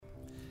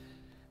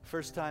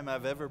First time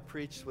I've ever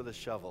preached with a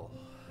shovel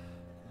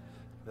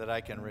that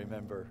I can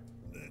remember.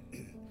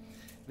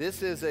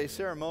 This is a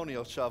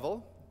ceremonial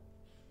shovel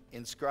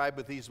inscribed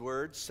with these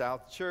words: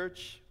 South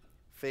Church,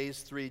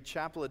 Phase 3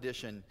 Chapel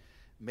Edition,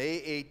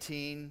 May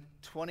 18,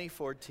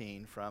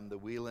 2014, from the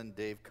Wheelan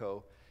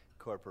Daveco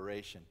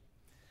Corporation.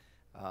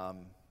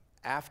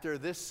 After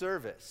this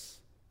service,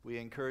 we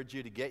encourage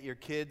you to get your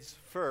kids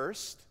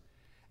first,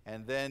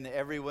 and then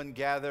everyone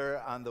gather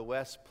on the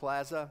West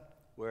Plaza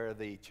where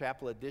the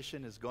Chapel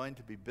Edition is going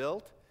to be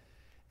built,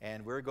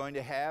 and we're going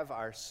to have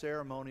our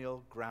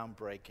ceremonial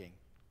groundbreaking.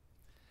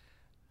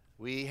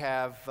 We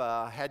have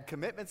had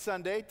Commitment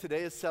Sunday.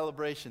 Today is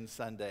Celebration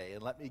Sunday,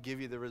 and let me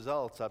give you the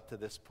results up to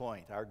this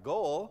point. Our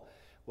goal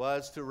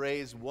was to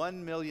raise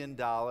 $1 million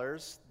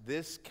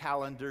this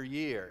calendar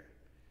year,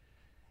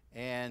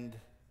 and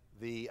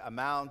the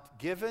amount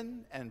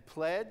given and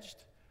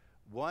pledged,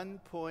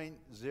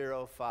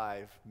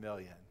 $1.05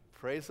 million.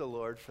 Praise the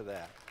Lord for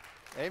that.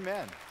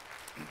 Amen.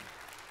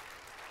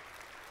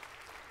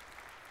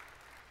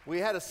 We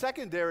had a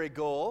secondary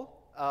goal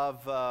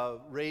of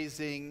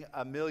raising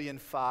 $1.5 million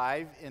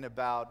in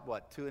about,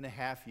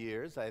 2.5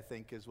 years, I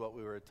think is what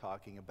we were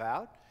talking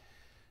about.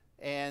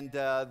 And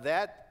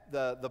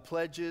the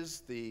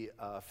pledges, the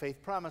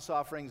faith promise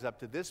offerings up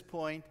to this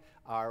point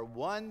are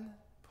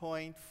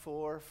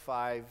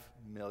 $1.45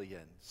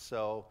 million.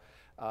 So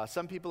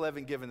some people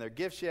haven't given their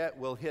gifts yet.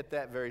 We'll hit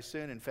that very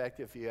soon. In fact,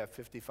 if you have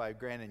 55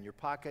 grand in your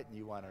pocket and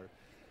you want to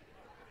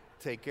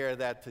take care of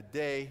that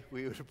today,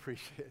 we would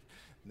appreciate it.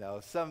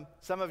 No, some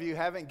of you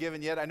haven't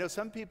given yet. I know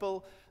some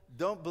people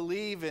don't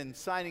believe in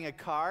signing a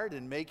card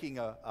and making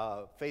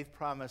a faith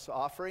promise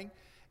offering,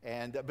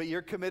 but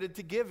you're committed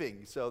to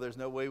giving, so there's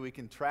no way we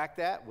can track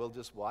that. We'll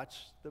just watch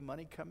the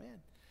money come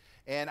in.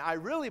 And I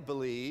really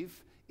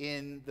believe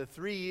in the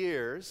 3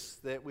 years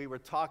that we were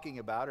talking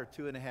about, or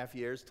 2.5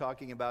 years,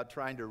 talking about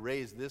trying to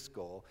raise this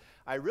goal,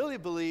 I really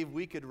believe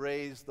we could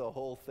raise the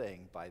whole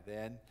thing by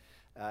then.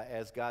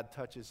 As God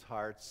touches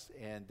hearts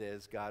and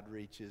as God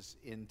reaches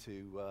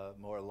into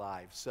more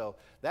lives. So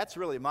that's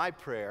really my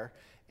prayer,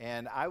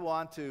 and I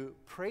want to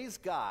praise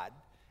God,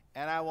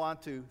 and I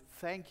want to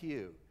thank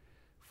you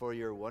for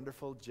your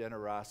wonderful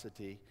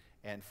generosity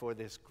and for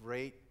this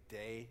great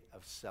day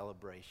of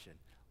celebration.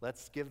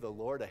 Let's give the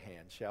Lord a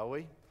hand, shall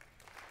we?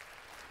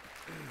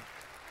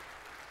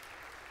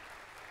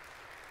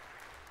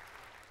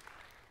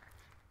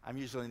 I'm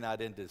usually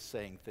not into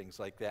saying things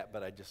like that,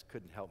 but I just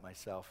couldn't help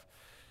myself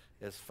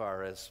as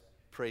far as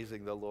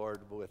praising the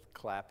Lord with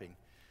clapping.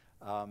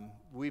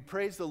 We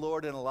praise the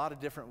Lord in a lot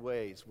of different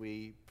ways.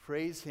 We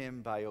praise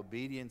Him by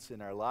obedience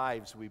in our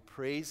lives. We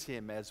praise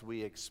Him as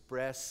we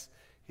express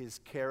His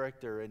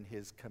character and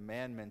His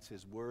commandments,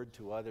 His word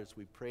to others.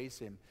 We praise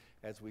Him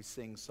as we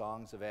sing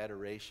songs of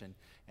adoration.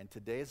 And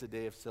today is a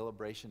day of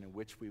celebration in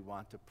which we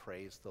want to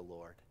praise the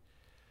Lord.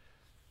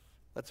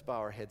 Let's bow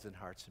our heads and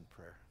hearts in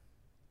prayer.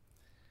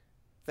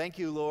 Thank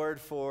you,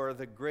 Lord, for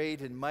the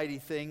great and mighty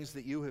things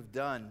that you have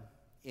done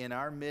in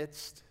our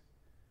midst,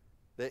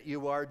 that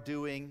you are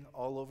doing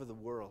all over the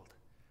world.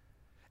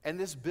 And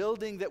this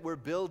building that we're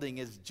building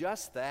is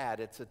just that.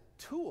 It's a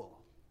tool.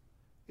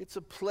 It's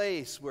a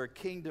place where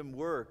kingdom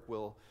work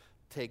will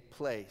take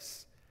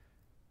place.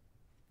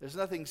 There's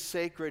nothing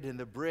sacred in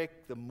the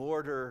brick, the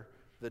mortar,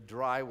 the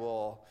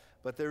drywall,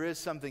 but there is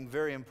something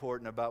very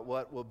important about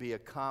what will be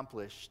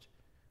accomplished,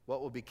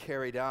 what will be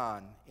carried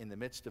on in the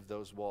midst of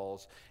those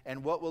walls,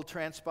 and what will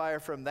transpire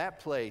from that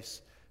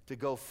place to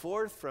go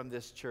forth from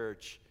this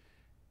church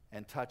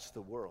and touch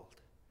the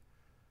world.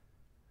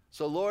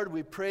 So, Lord,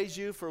 we praise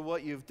you for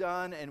what you've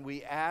done, and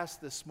we ask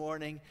this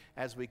morning,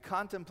 as we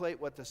contemplate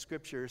what the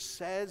Scripture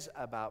says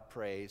about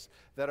praise,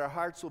 that our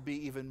hearts will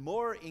be even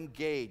more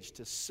engaged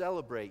to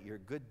celebrate your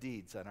good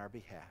deeds on our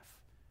behalf.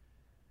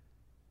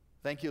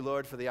 Thank you,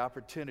 Lord, for the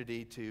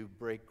opportunity to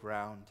break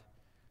ground.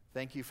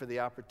 Thank you for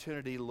the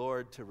opportunity,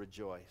 Lord, to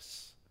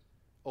rejoice.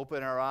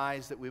 Open our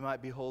eyes that we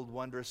might behold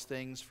wondrous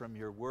things from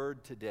your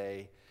word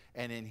today,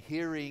 and in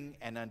hearing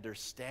and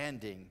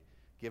understanding,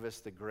 give us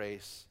the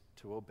grace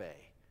to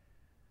obey.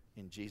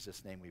 In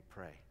Jesus' name we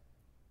pray.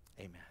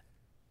 Amen.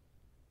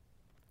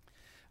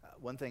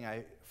 One thing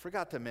I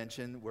forgot to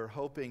mention, we're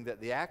hoping that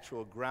the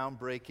actual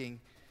groundbreaking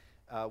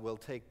will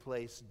take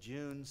place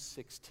June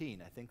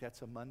 16. I think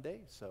that's a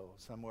Monday, so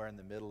somewhere in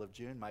the middle of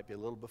June. Might be a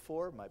little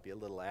before, might be a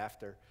little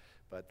after,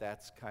 but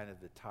that's kind of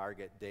the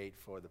target date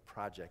for the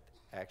project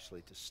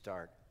actually to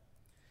start.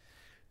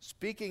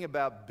 Speaking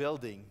about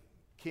building,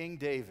 King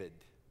David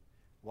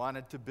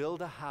wanted to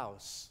build a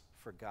house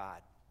for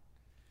God.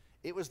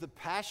 It was the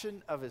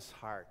passion of his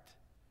heart.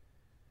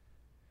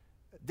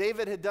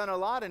 David had done a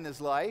lot in his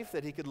life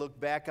that he could look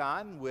back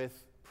on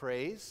with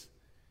praise.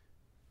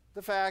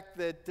 The fact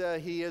that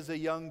he, as a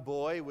young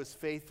boy, was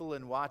faithful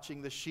in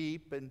watching the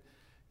sheep and,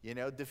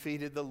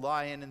 defeated the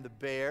lion and the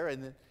bear,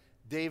 and that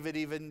David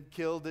even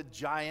killed a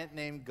giant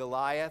named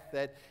Goliath,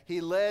 that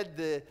he led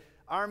the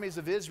armies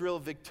of Israel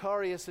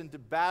victorious into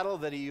battle,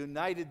 that he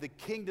united the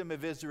kingdom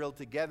of Israel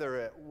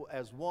together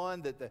as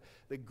one, that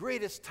the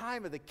greatest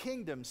time of the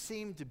kingdom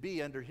seemed to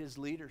be under his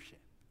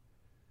leadership.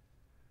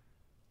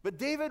 But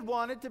David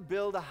wanted to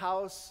build a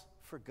house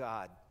for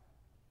God.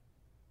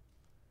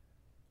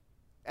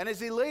 And as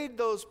he laid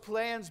those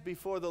plans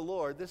before the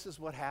Lord, this is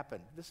what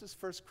happened. This is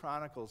 1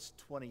 Chronicles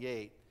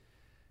 28.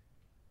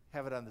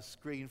 Have it on the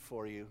screen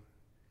for you.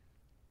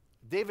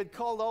 David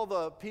called all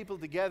the people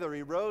together.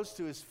 He rose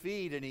to his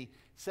feet and he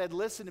said,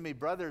 "Listen to me,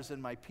 brothers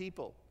and my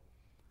people.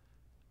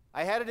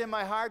 I had it in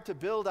my heart to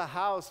build a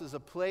house as a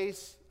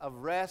place of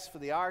rest for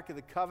the ark of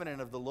the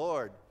covenant of the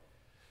Lord,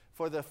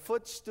 for the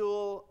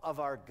footstool of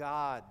our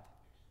God.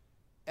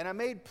 And I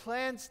made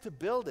plans to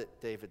build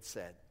it," David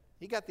said.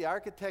 He got the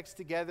architects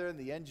together and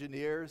the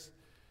engineers.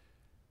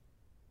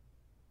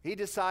 He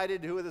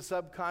decided who the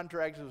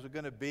subcontractors were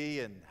going to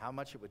be and how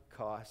much it would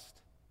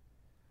cost.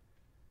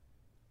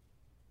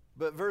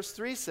 But verse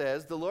 3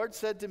 says, "The Lord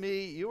said to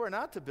me, 'You are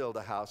not to build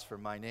a house for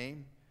my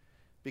name,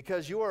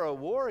 because you are a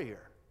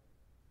warrior,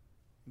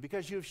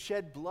 because you have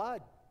shed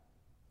blood.'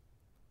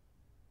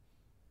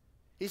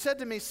 He said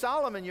to me,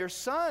 'Solomon, your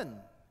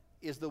son,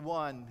 is the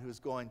one who is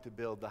going to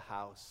build the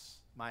house,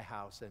 my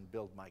house, and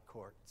build my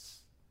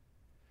courts.'"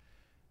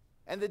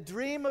 And the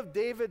dream of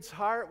David's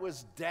heart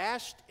was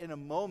dashed in a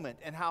moment.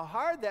 And how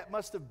hard that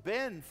must have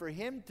been for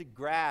him to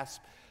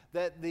grasp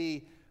that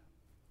the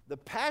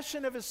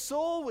passion of his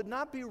soul would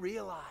not be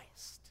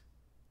realized.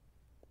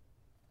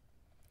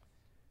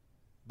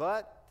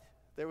 But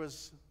there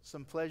was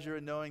some pleasure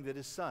in knowing that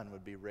his son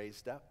would be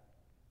raised up.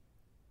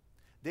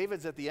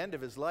 David's at the end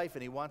of his life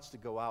and he wants to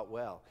go out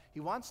well. He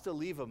wants to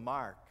leave a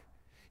mark.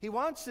 He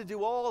wants to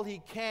do all he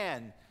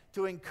can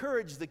to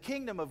encourage the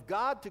kingdom of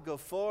God to go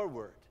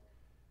forward.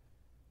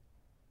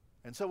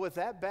 And so with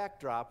that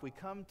backdrop, we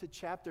come to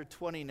chapter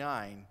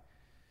 29,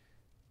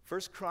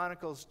 1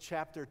 Chronicles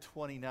chapter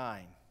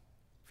 29.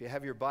 If you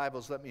have your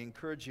Bibles, let me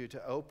encourage you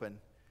to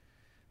open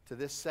to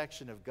this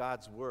section of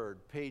God's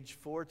Word. Page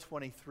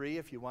 423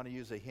 if you want to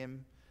use a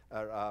hymn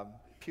or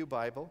pew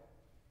Bible.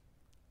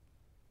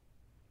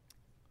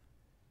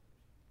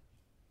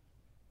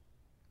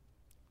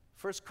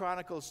 First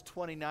Chronicles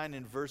 29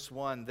 and verse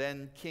 1,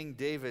 "Then King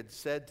David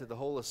said to the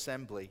whole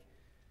assembly,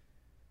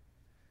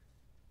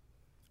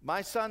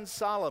 'My son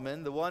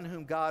Solomon, the one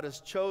whom God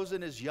has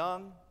chosen, is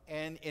young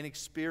and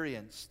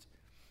inexperienced.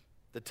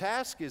 The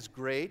task is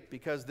great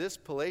because this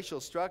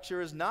palatial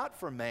structure is not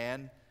for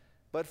man,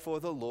 but for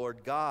the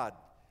Lord God.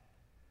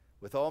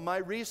 With all my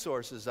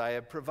resources I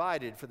have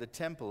provided for the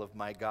temple of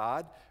my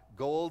God,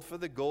 gold for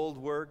the gold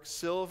work,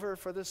 silver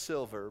for the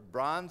silver,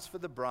 bronze for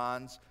the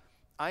bronze,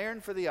 iron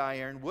for the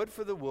iron, wood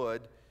for the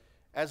wood,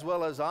 as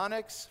well as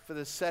onyx for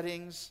the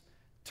settings,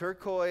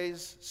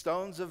 turquoise,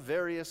 stones of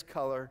various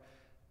color,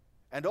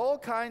 and all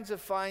kinds of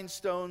fine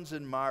stones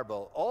and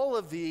marble, all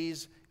of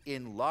these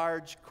in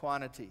large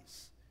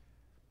quantities.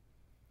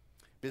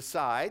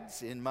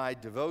 Besides, in my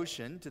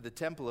devotion to the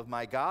temple of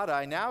my God,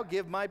 I now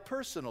give my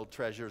personal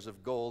treasures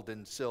of gold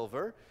and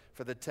silver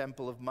for the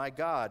temple of my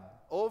God,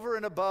 over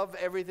and above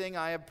everything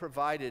I have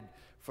provided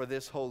for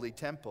this holy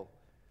temple.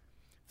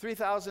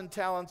 3,000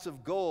 talents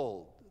of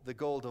gold, the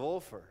gold of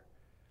Ophir,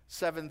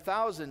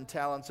 7,000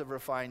 talents of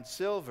refined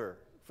silver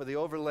for the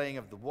overlaying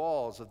of the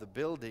walls of the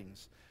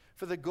buildings,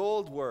 for the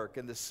gold work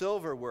and the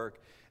silver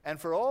work, and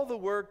for all the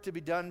work to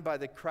be done by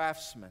the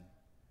craftsmen.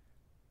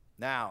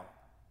 Now,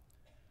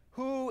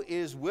 who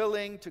is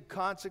willing to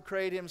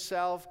consecrate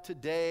himself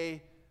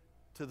today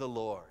to the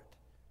Lord?'"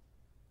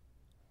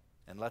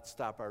 And let's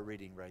stop our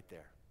reading right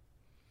there.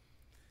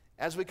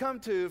 As we come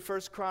to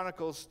 1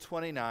 Chronicles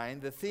 29,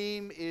 the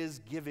theme is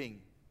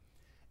giving.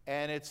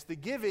 And it's the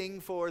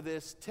giving for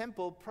this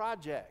temple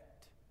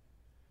project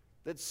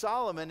that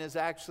Solomon is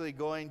actually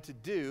going to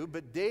do,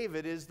 but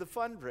David is the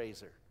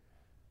fundraiser.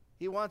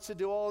 He wants to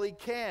do all he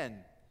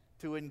can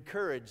to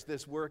encourage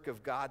this work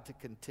of God to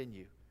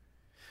continue.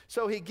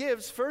 So he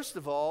gives, first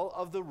of all,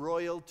 of the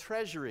royal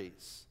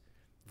treasuries.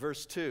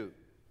 Verse 2,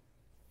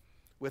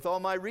 "With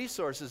all my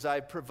resources I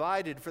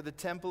provided for the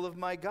temple of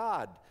my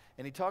God."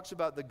 And he talks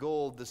about the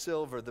gold, the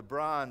silver, the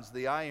bronze,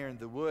 the iron,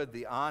 the wood,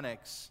 the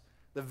onyx,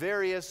 the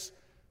various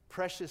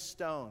precious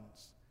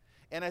stones.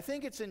 And I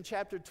think it's in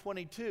chapter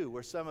 22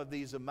 where some of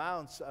these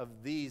amounts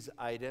of these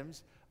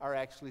items are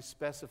actually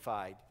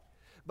specified.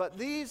 But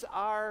these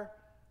are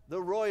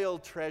the royal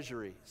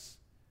treasuries.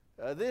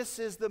 This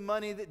is the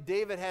money that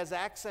David has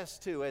access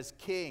to as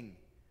king.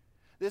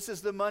 This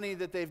is the money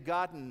that they've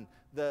gotten,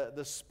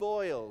 the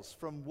spoils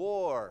from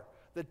war,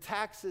 the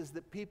taxes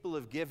that people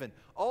have given,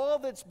 all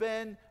that's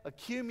been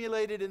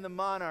accumulated in the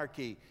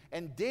monarchy.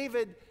 And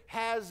David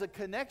has a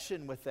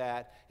connection with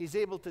that. He's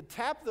able to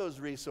tap those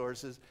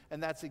resources,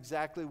 and that's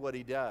exactly what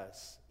he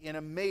does in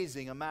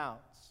amazing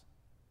amounts.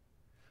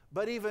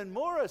 But even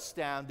more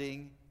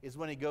astounding is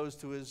when he goes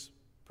to his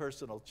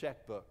personal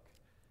checkbook.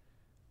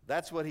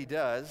 That's what he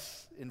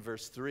does in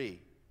verse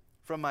 3.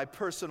 "From my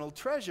personal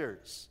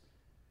treasures,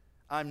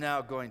 I'm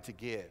now going to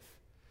give."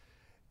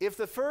 If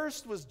the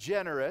first was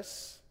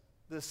generous,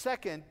 the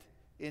second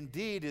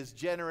indeed is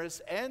generous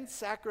and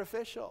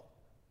sacrificial.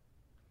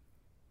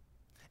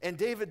 And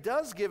David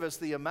does give us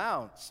the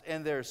amounts,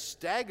 and they're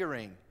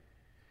staggering.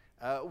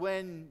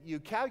 when you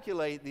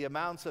calculate the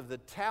amounts of the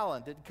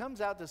talent, it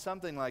comes out to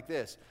something like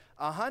this: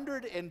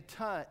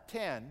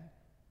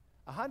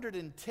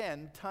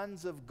 110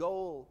 tons of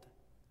gold,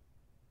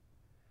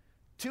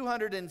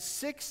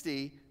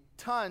 260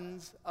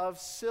 tons of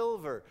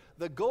silver.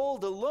 The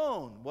gold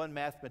alone, one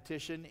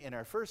mathematician in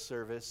our first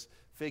service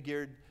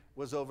figured,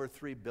 was over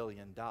 $3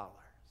 billion.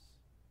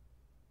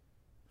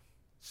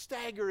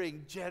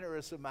 Staggering,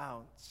 generous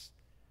amounts.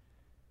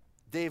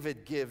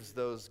 David gives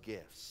those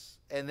gifts.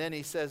 And then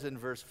he says in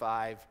verse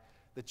 5,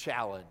 the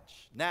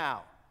challenge.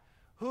 Now,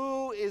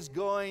 who is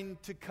going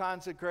to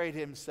consecrate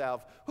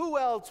himself? Who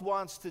else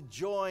wants to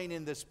join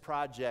in this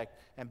project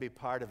and be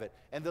part of it?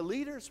 And the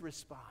leaders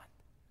respond.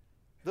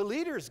 The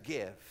leaders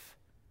give.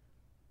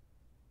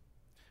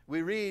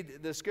 We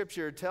read, the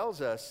scripture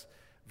tells us,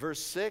 verse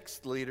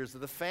 6, leaders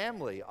of the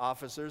family,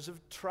 officers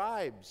of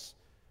tribes,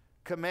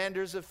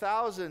 commanders of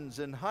thousands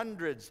and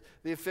hundreds,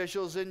 the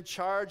officials in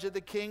charge of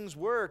the king's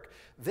work,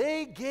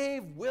 they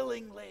gave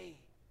willingly.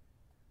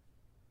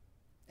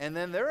 And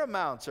then their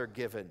amounts are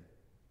given,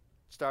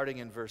 starting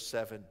in verse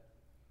 7.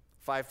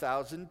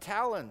 5,000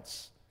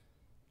 talents,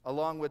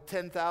 along with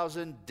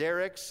 10,000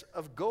 derricks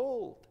of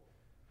gold,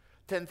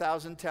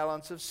 10,000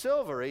 talents of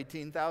silver,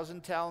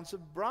 18,000 talents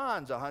of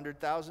bronze,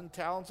 100,000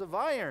 talents of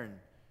iron,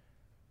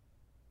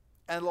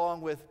 and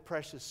along with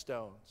precious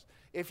stones.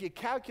 If you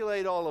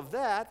calculate all of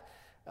that,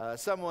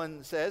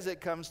 someone says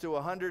it comes to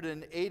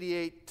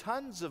 188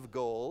 tons of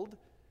gold,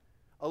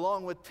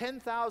 along with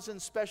 10,000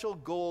 special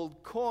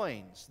gold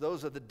coins.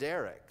 Those are the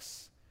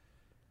derricks.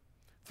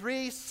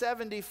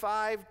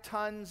 375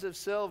 tons of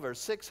silver,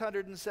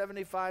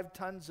 675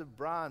 tons of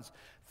bronze,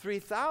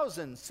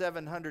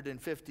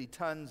 3,750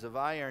 tons of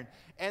iron.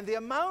 And the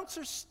amounts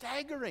are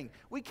staggering.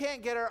 We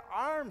can't get our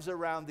arms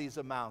around these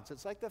amounts.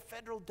 It's like the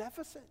federal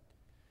deficit,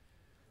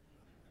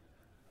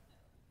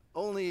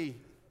 only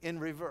in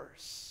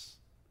reverse,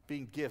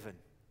 being given.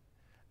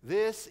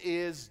 This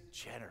is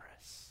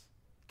generous.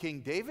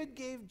 King David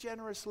gave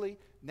generously.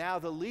 Now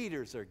the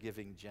leaders are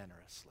giving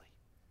generously.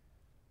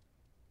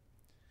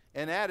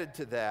 And added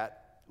to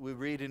that, we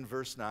read in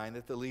verse 9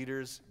 that the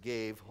leaders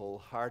gave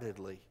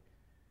wholeheartedly.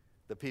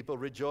 The people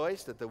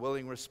rejoiced at the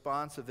willing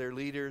response of their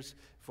leaders,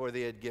 for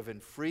they had given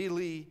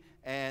freely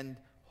and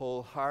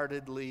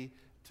wholeheartedly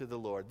to the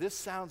Lord. This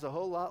sounds a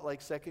whole lot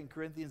like 2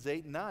 Corinthians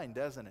 8 and 9,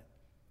 doesn't it?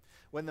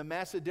 When the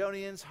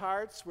Macedonians'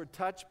 hearts were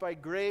touched by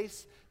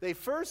grace, they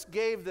first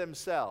gave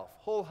themselves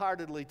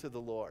wholeheartedly to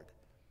the Lord.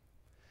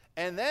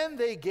 And then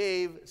they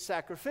gave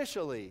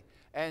sacrificially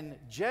and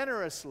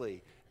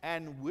generously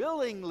and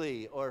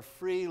willingly or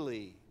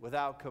freely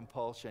without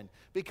compulsion,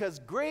 because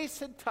grace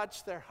had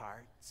touched their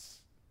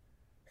hearts.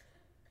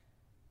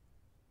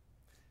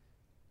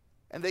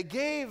 And they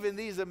gave in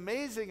these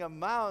amazing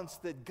amounts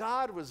that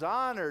God was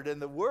honored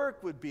and the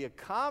work would be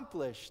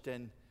accomplished.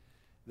 And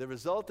the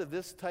result of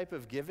this type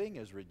of giving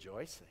is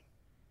rejoicing.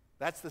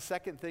 That's the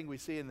second thing we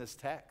see in this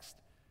text,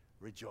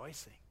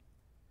 rejoicing.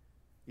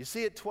 You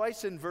see it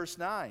twice in verse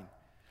 9.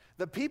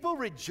 The people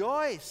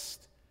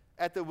rejoiced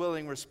at the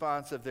willing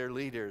response of their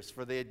leaders,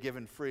 for they had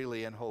given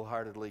freely and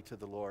wholeheartedly to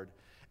the Lord.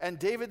 And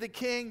David the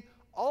king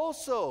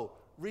also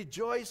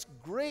rejoiced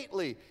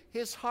greatly.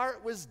 His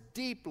heart was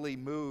deeply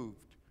moved.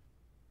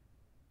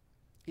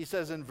 He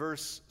says in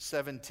verse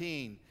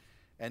 17,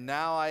 "And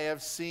now I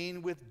have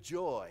seen with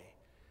joy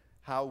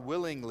how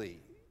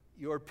willingly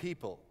your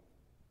people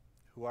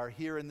who are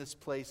here in this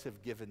place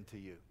have given to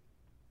you."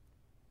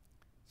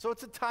 So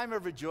it's a time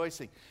of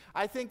rejoicing.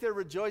 I think they're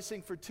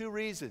rejoicing for two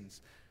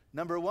reasons.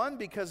 Number one,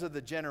 because of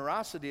the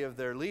generosity of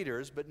their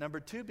leaders, but number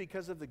two,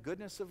 because of the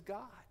goodness of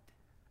God.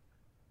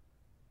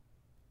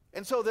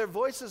 And so their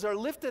voices are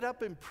lifted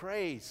up in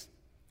praise.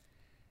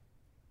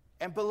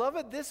 And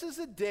beloved, this is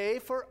a day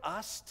for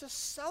us to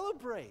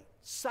celebrate,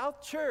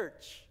 South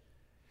Church,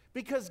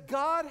 because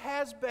God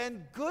has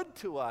been good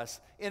to us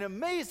in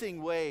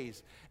amazing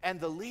ways, and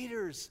the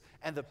leaders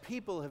and the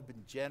people have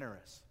been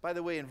generous. By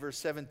the way, in verse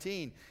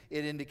 17,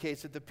 it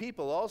indicates that the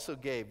people also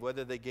gave.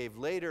 Whether they gave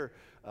later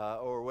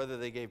or whether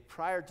they gave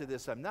prior to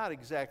this, I'm not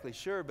exactly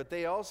sure, but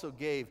they also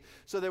gave.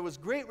 So there was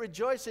great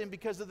rejoicing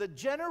because of the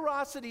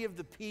generosity of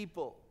the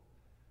people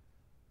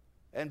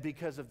and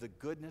because of the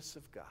goodness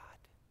of God.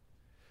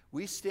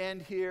 We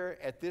stand here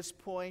at this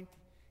point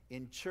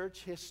in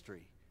church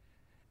history,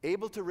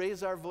 able to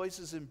raise our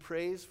voices in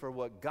praise for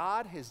what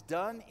God has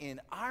done in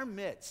our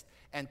midst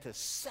and to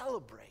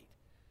celebrate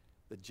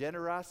the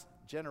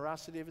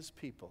generosity of his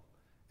people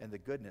and the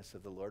goodness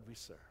of the Lord we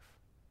serve.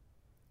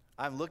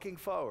 I'm looking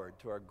forward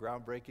to our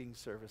groundbreaking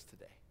service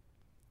today.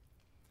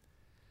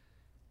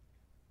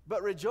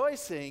 But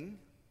rejoicing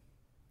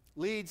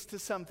leads to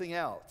something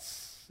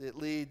else. It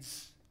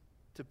leads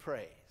to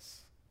praise.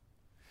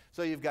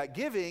 So you've got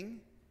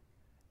giving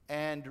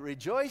and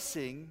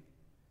rejoicing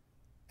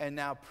and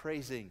now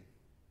praising.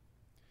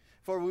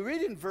 For we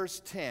read in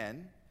verse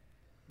 10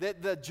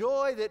 that the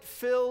joy that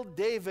filled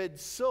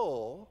David's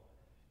soul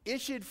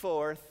issued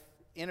forth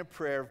in a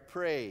prayer of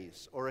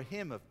praise or a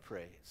hymn of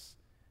praise.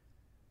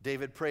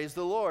 David praised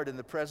the Lord in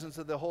the presence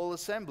of the whole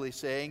assembly,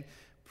 saying,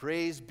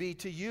 Praise be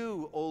to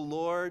you, O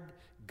Lord,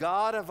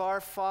 God of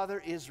our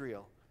father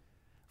Israel,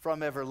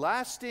 from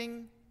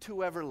everlasting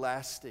to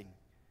everlasting.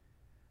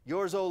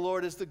 Yours, O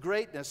Lord, is the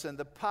greatness and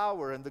the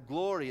power and the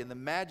glory and the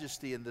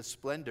majesty and the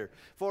splendor.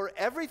 For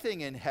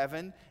everything in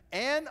heaven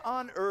and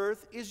on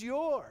earth is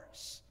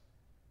yours.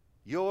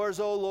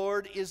 Yours, O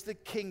Lord, is the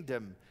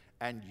kingdom,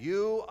 and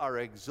you are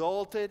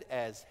exalted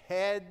as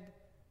head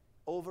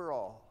over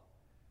all.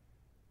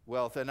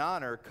 Wealth and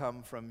honor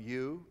come from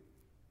you.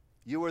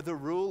 You are the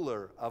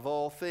ruler of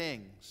all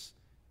things.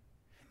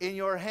 In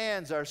your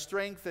hands are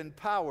strength and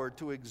power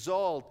to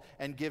exalt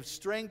and give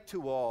strength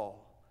to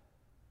all.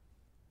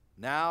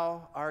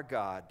 Now, our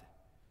God,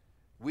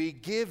 we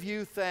give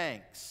you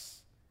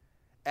thanks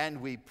and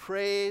we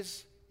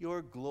praise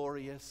your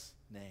glorious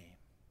name.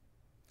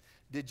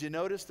 Did you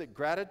notice that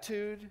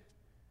gratitude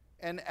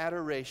and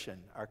adoration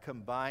are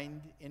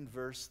combined in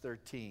verse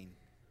 13?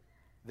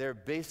 They're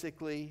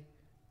basically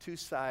two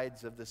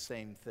sides of the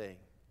same thing.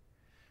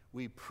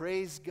 We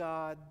praise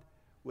God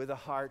with a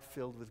heart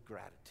filled with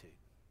gratitude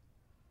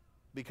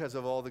because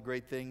of all the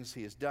great things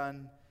he has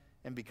done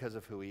and because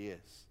of who he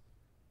is.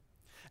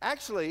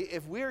 Actually,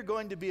 if we're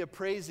going to be a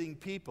praising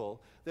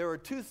people, there are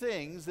two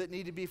things that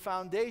need to be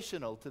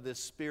foundational to this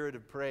spirit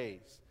of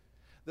praise.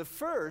 The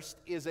first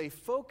is a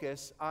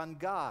focus on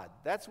God.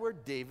 That's where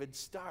David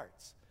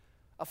starts,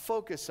 a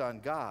focus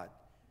on God.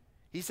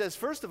 He says,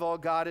 first of all,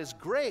 God is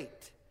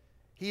great.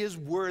 He is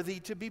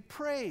worthy to be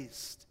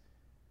praised.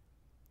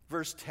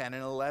 Verse 10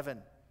 and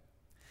 11.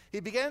 He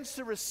begins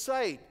to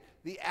recite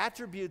the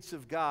attributes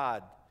of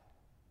God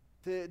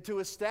to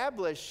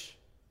establish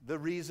the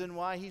reason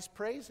why he's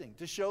praising,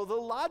 to show the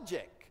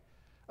logic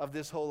of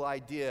this whole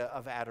idea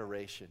of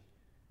adoration.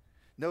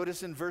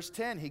 Notice in verse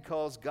 10, he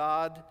calls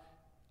God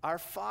our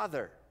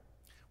Father,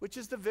 which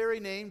is the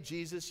very name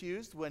Jesus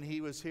used when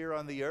he was here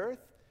on the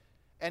earth,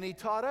 and he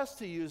taught us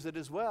to use it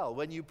as well.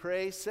 When you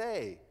pray,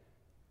 say,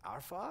 our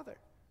Father.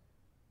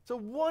 It's a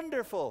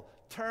wonderful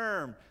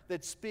term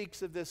that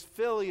speaks of this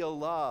filial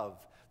love,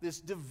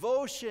 this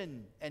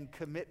devotion and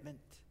commitment.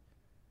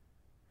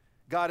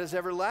 God is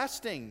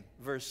everlasting,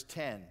 verse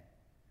 10.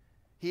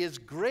 He is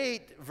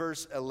great,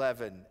 verse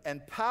 11,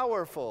 and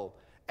powerful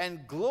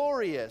and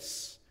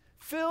glorious,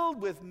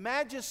 filled with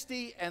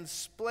majesty and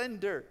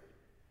splendor.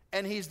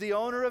 And he's the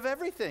owner of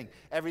everything.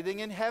 Everything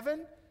in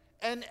heaven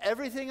and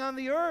everything on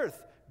the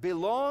earth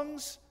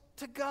belongs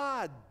to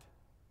God.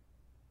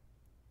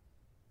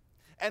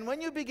 And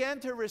when you begin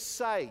to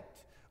recite,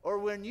 or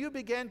when you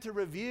begin to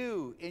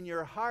review in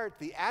your heart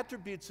the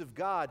attributes of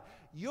God,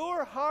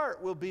 your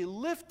heart will be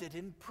lifted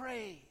in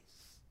praise.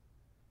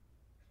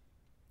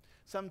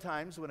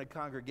 Sometimes when a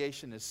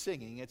congregation is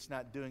singing, it's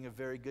not doing a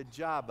very good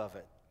job of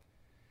it.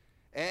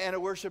 And a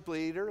worship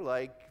leader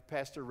like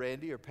Pastor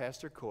Randy or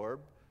Pastor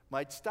Korb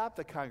might stop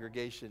the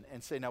congregation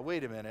and say, now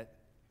wait a minute,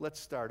 let's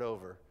start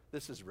over.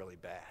 This is really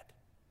bad.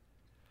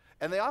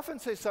 And they often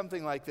say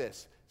something like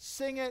this,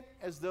 sing it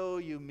as though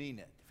you mean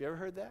it. Have you ever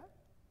heard that?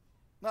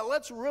 Now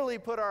let's really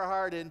put our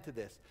heart into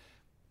this.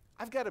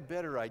 I've got a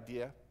better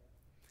idea.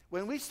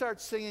 When we start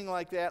singing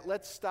like that,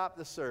 let's stop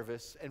the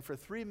service and for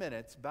 3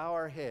 minutes bow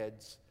our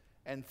heads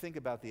and think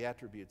about the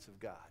attributes of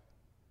God.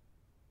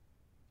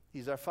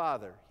 He's our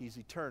Father. He's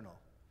eternal.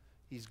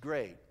 He's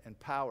great and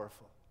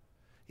powerful.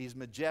 He's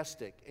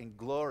majestic and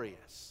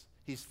glorious.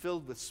 He's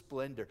filled with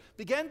splendor.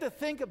 Begin to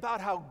think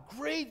about how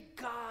great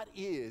God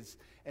is,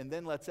 and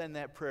then let's end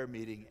that prayer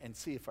meeting and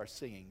see if our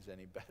singing's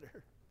any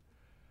better.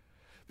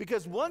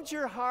 Because once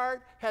your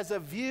heart has a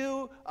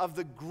view of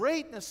the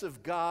greatness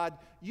of God,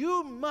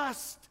 you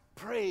must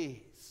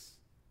praise.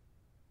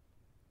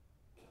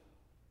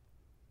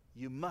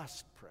 You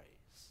must praise.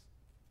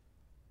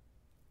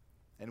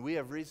 And we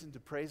have reason to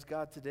praise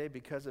God today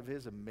because of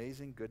his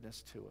amazing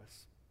goodness to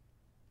us.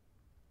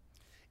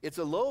 It's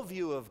a low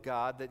view of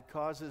God that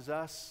causes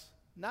us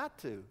not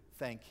to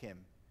thank him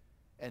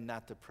and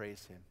not to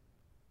praise him.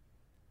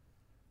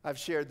 I've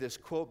shared this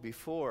quote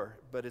before,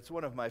 but it's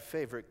one of my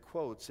favorite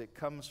quotes. It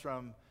comes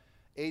from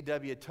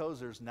A.W.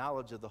 Tozer's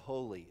Knowledge of the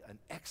Holy, an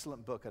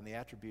excellent book on the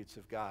attributes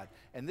of God.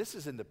 And this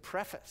is in the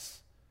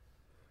preface.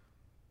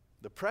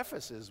 The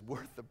preface is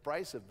worth the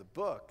price of the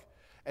book.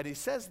 And he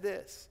says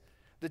this,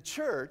 the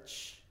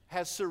church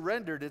has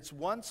surrendered its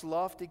once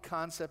lofty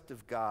concept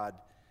of God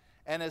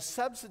and has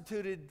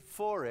substituted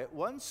for it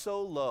one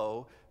so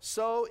low,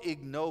 so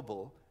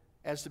ignoble,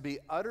 as to be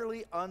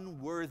utterly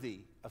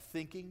unworthy of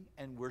thinking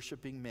and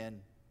worshiping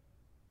men.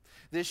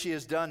 This she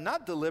has done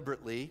not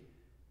deliberately,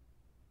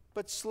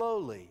 but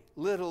slowly,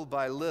 little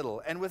by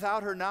little, and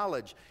without her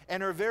knowledge,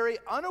 and her very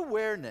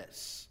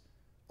unawareness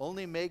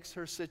only makes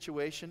her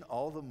situation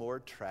all the more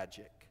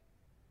tragic.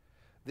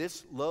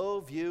 This low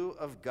view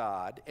of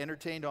God,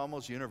 entertained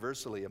almost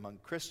universally among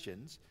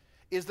Christians,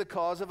 is the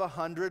cause of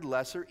 100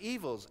 lesser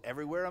evils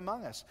everywhere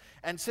among us.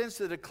 And since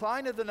the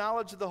decline of the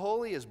knowledge of the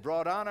holy has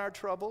brought on our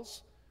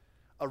troubles,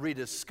 a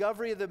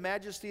rediscovery of the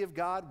majesty of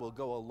God will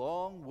go a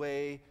long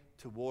way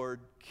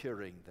toward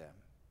curing them.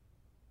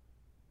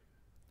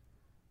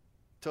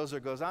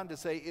 Tozer goes on to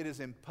say, it is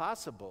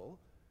impossible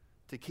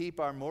to keep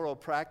our moral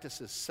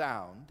practices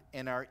sound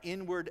and our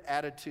inward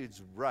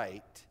attitudes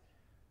right,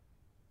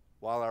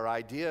 while our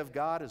idea of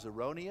God is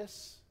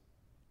erroneous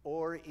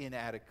or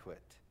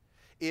inadequate.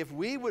 If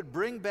we would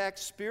bring back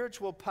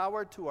spiritual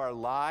power to our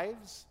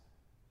lives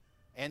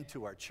and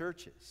to our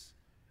churches,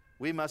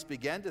 we must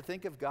begin to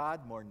think of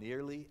God more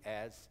nearly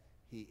as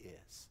He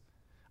is.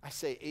 I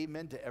say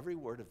amen to every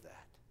word of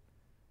that.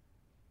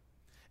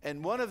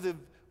 And one of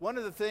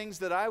the things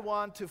that I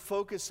want to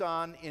focus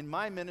on in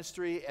my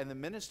ministry and the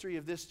ministry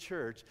of this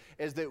church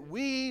is that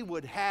we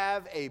would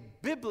have a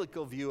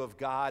biblical view of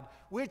God,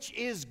 which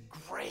is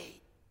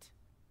great.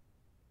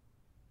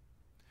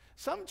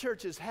 Some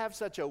churches have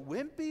such a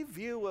wimpy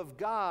view of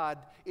God,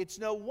 it's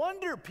no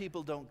wonder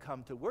people don't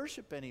come to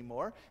worship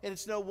anymore, and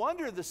it's no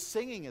wonder the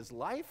singing is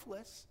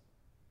lifeless.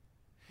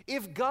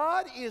 If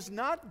God is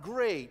not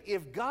great,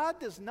 if God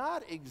does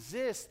not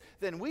exist,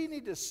 then we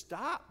need to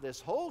stop this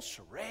whole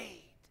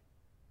charade.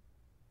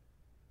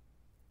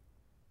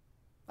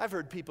 I've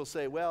heard people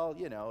say, well,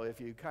 you know, if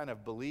you kind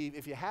of believe,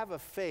 if you have a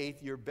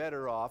faith, you're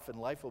better off and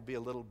life will be a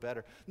little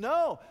better.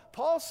 No,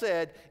 Paul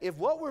said, if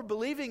what we're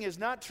believing is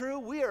not true,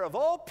 we are of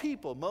all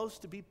people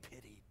most to be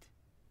pitied.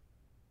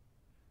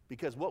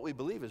 Because what we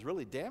believe is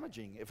really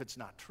damaging if it's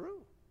not true.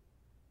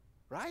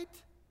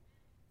 Right?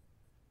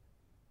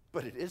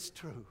 But it is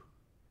true.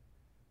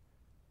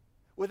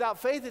 Without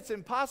faith, it's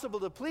impossible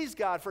to please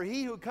God, for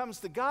he who comes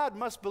to God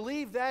must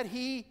believe that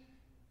He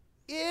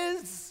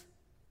is,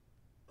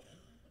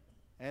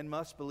 and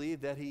must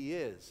believe that He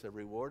is a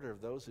rewarder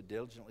of those who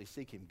diligently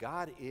seek Him.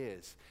 God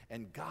is,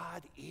 and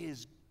God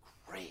is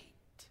great.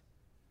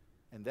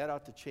 And that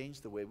ought to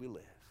change the way we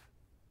live.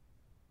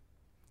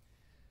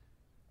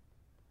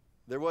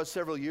 There was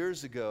several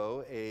years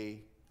ago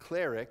a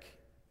cleric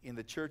in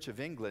the Church of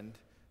England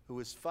who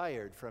was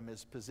fired from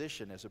his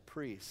position as a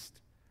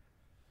priest.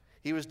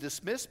 He was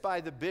dismissed by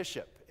the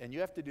bishop, and you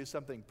have to do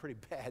something pretty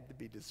bad to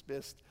be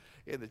dismissed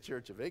in the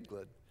Church of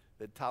England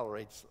that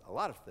tolerates a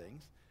lot of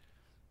things.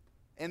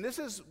 And this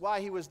is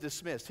why he was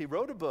dismissed. He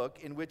wrote a book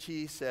in which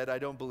he said, I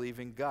don't believe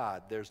in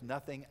God. There's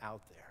nothing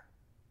out there.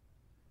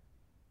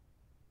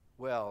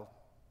 Well,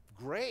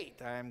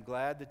 great. I'm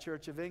glad the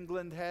Church of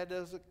England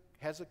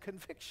has a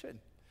conviction.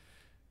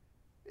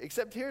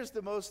 Except here's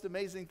the most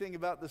amazing thing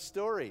about the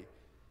story.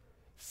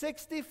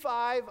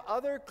 65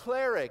 other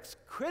clerics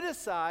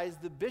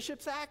criticized the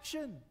bishop's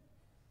action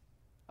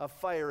of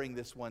firing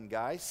this one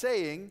guy,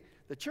 saying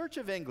the Church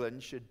of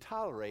England should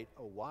tolerate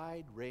a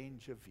wide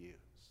range of views.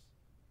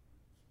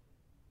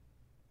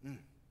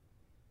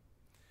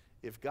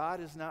 If God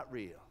is not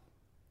real,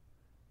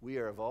 we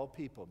are of all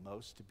people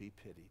most to be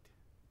pitied.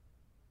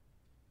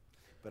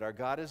 But our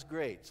God is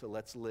great, so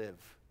let's live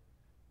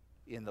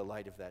in the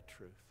light of that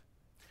truth.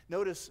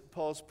 Notice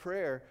Paul's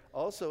prayer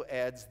also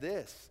adds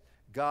this: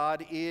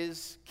 God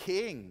is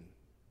king.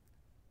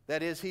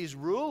 That is, He's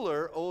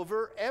ruler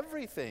over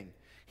everything.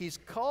 He's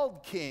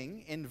called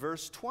king in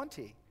verse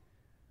 20.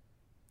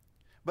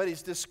 But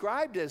He's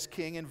described as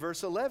king in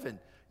verse 11.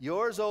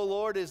 Yours, O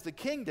Lord, is the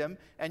kingdom,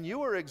 and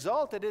you are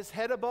exalted as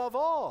head above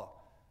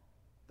all.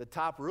 The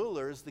top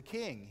ruler is the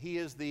king. He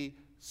is the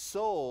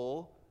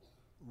sole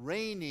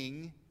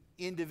reigning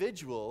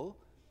individual.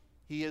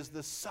 He is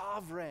the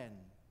sovereign.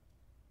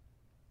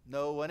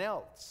 No one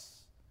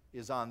else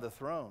is on the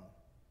throne.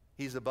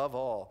 He's above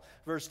all.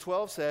 Verse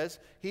 12 says,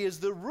 He is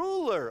the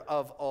ruler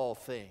of all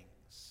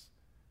things.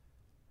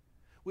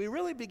 We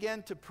really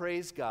begin to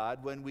praise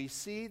God when we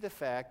see the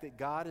fact that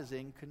God is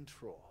in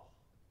control.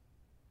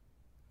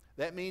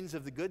 That means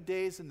of the good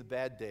days and the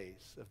bad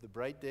days, of the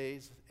bright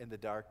days and the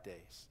dark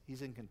days.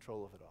 He's in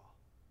control of it all.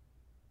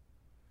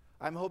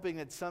 I'm hoping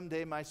that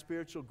someday my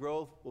spiritual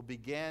growth will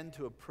begin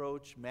to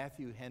approach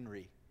Matthew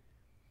Henry,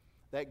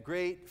 that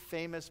great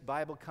famous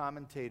Bible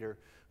commentator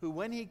who,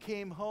 when he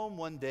came home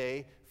one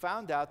day,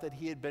 found out that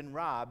he had been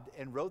robbed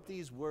and wrote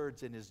these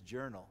words in his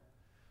journal.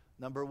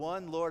 Number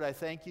one, Lord, I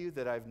thank you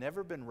that I've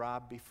never been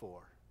robbed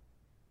before.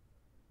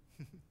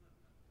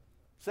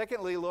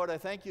 Secondly, Lord, I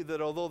thank you that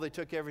although they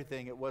took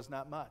everything, it was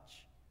not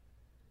much.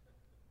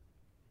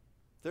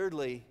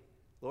 Thirdly,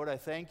 Lord, I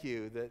thank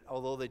you that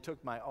although they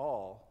took my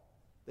all,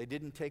 they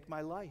didn't take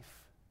my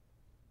life.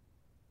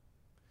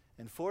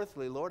 And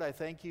fourthly, Lord, I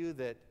thank you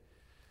that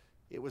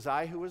it was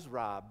I who was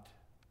robbed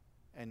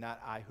and not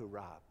I who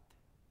robbed.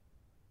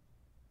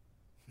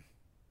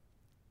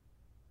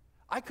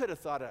 I could have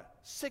thought of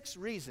 6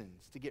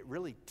 reasons to get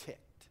really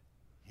ticked,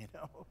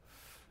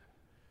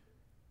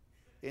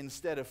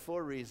 instead of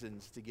 4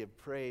 reasons to give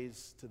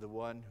praise to the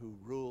one who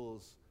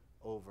rules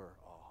over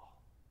all.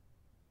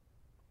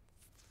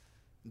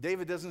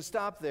 David doesn't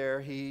stop there.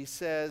 He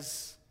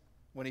says,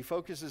 when he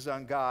focuses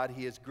on God,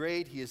 He is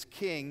great, He is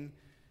king,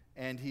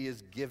 and He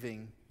is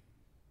giving.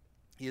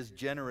 He is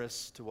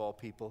generous to all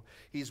people.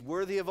 He's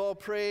worthy of all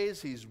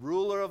praise. He's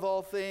ruler of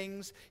all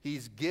things.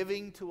 He's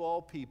giving to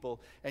all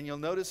people. And you'll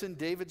notice in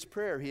David's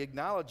prayer, he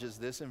acknowledges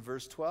this in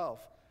verse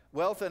 12.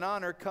 Wealth and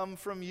honor come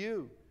from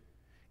you.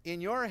 In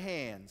your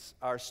hands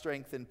are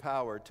strength and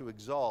power to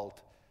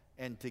exalt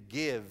and to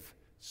give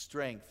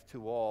strength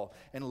to all.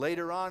 And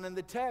later on in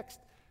the text,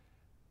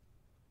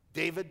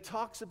 David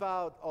talks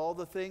about all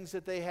the things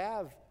that they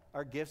have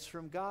are gifts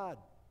from God.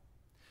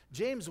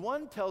 James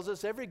 1 tells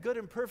us every good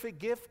and perfect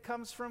gift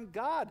comes from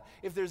God.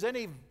 If there's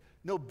any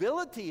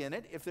nobility in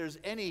it, if there's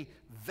any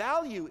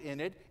value in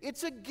it,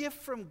 it's a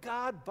gift from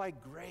God by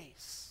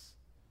grace.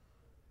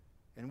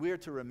 And we are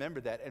to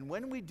remember that. And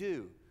when we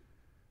do,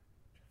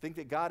 think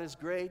that God is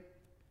great,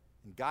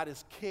 and God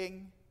is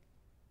king,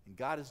 and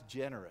God is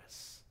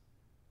generous,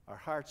 our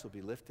hearts will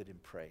be lifted in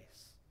praise.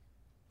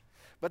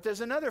 But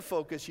there's another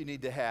focus you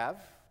need to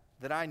have,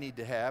 that I need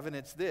to have, and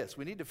it's this.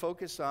 We need to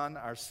focus on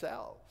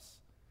ourselves.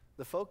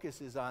 The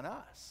focus is on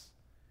us.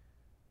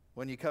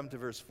 When you come to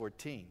verse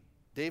 14,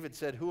 David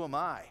said, "Who am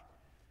I?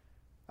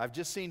 I've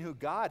just seen who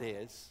God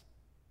is,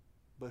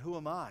 but who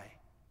am I?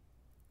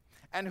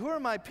 And who are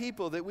my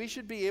people that we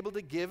should be able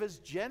to give as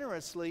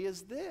generously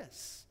as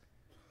this?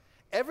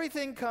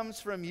 Everything comes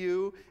from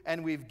you,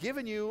 and we've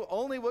given you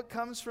only what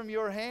comes from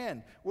your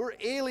hand. We're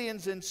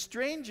aliens and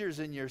strangers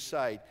in your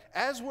sight,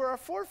 as were our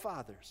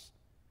forefathers.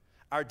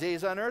 Our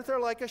days on earth are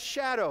like a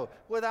shadow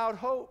without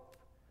hope.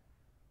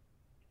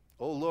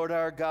 O Lord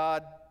our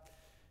God,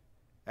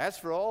 as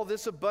for all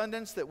this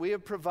abundance that we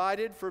have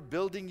provided for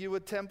building you a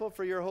temple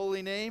for your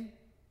holy name,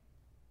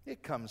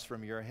 it comes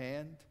from your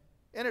hand,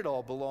 and it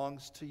all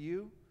belongs to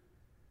you."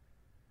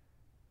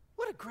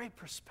 What a great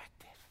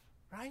perspective,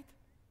 right?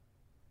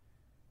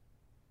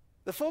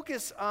 The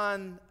focus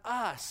on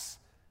us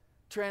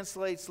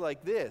translates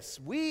like this: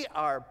 we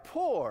are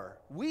poor,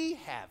 we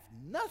have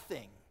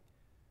nothing.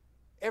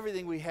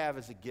 Everything we have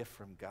is a gift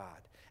from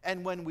God.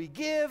 And when we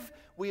give,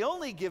 we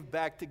only give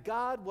back to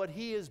God what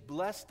He has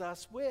blessed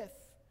us with.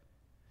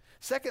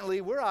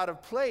 Secondly, we're out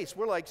of place.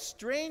 We're like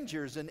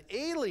strangers and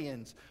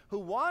aliens who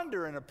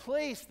wander in a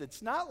place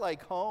that's not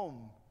like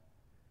home.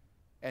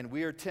 And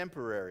we are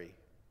temporary.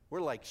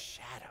 We're like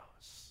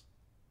shadows.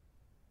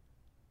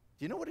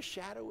 Do you know what a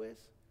shadow is?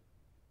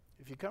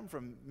 If you come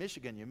from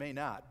Michigan, you may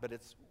not, but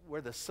it's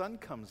where the sun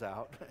comes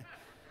out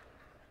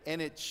and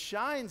it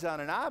shines on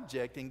an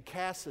object and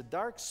casts a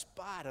dark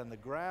spot on the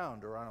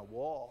ground or on a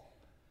wall.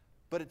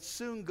 But it's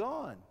soon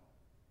gone.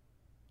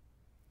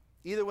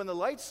 Either when the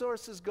light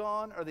source is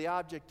gone or the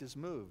object is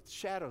moved.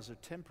 Shadows are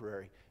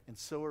temporary, and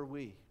so are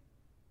we.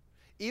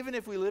 Even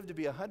if we live to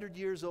be 100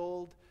 years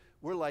old,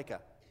 we're like a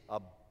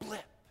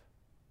blip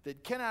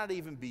that cannot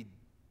even be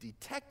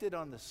detected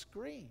on the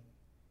screen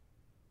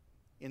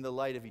in the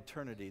light of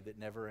eternity that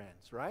never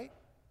ends, right?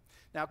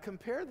 Now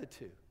compare the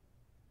two.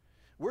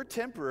 We're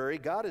temporary,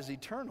 God is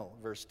eternal,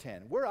 verse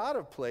 10. We're out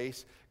of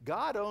place,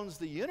 God owns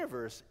the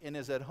universe and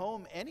is at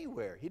home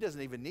anywhere. He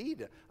doesn't even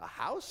need a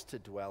house to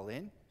dwell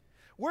in.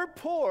 We're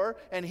poor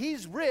and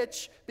He's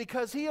rich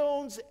because He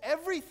owns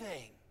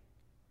everything.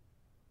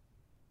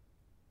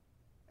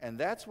 And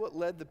that's what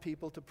led the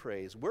people to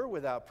praise. We're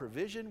without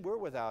provision, we're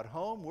without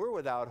home, we're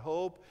without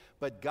hope,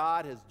 but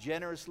God has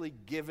generously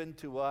given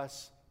to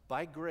us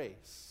by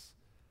grace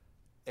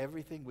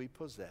everything we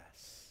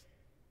possess.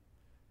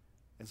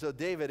 And so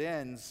David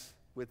ends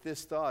with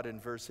this thought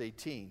in verse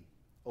 18.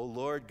 O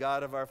Lord,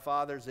 God of our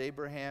fathers,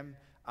 Abraham,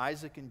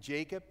 Isaac, and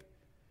Jacob,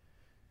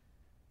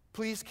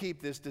 please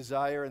keep this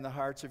desire in the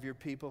hearts of your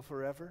people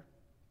forever.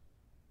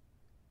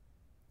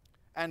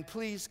 And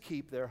please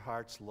keep their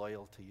hearts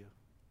loyal to you.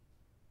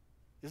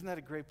 Isn't that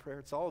a great prayer?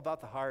 It's all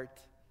about the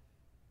heart.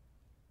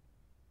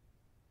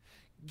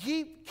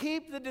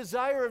 Keep the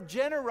desire of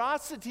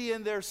generosity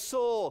in their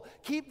soul.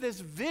 Keep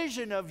this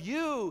vision of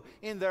you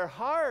in their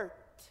heart.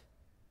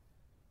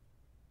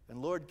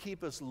 And Lord,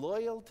 keep us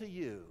loyal to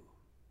you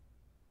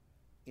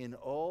in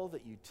all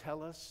that you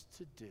tell us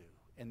to do.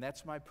 And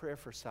that's my prayer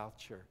for South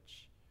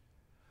Church.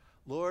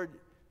 Lord,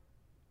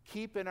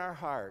 keep in our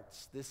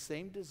hearts this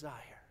same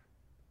desire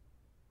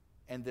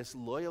and this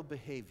loyal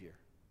behavior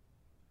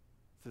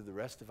through the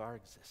rest of our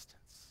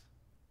existence.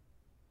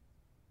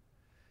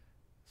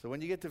 So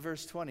when you get to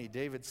verse 20,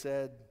 David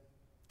said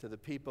to the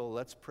people,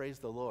 "Let's praise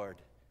the Lord."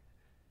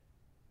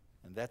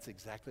 And that's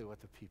exactly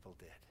what the people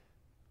did.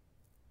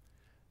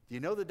 Do you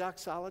know the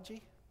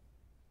doxology?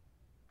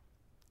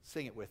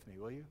 Sing it with me,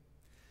 will you?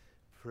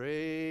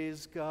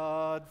 Praise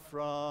God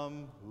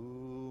from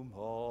whom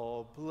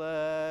all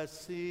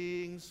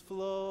blessings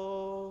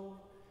flow.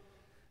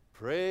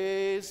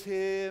 Praise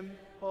Him,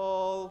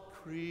 all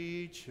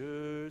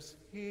creatures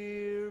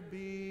here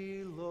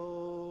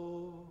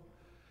below.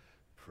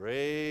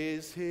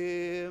 Praise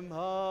Him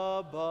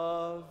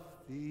above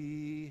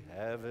the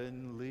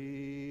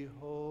heavenly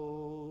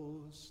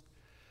host.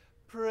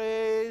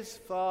 Praise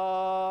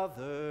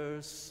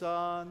Father,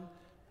 Son,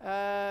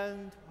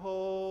 and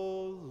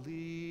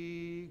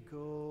Holy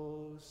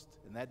Ghost.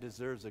 And that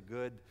deserves a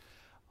good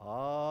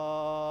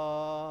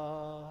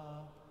Amen.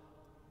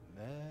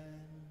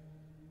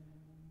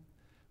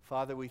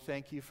 Father, we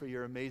thank you for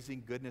your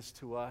amazing goodness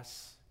to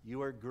us.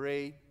 You are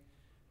great.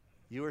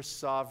 You are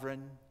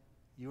sovereign.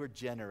 You are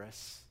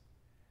generous.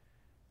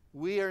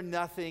 We are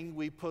nothing.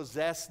 We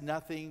possess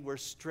nothing. We're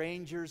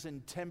strangers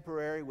and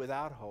temporary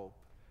without hope.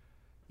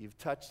 You've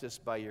touched us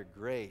by your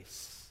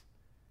grace.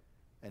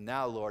 And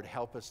now, Lord,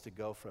 help us to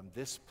go from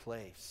this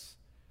place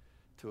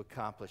to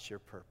accomplish your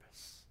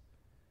purpose.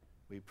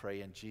 We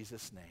pray in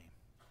Jesus' name.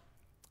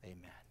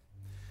 Amen.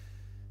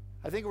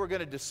 I think we're going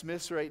to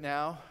dismiss right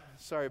now.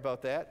 Sorry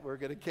about that. We're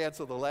going to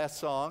cancel the last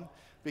song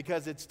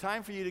because it's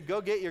time for you to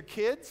go get your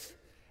kids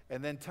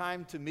and then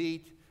time to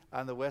meet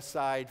on the west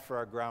side for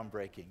our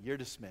groundbreaking. You're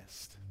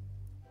dismissed.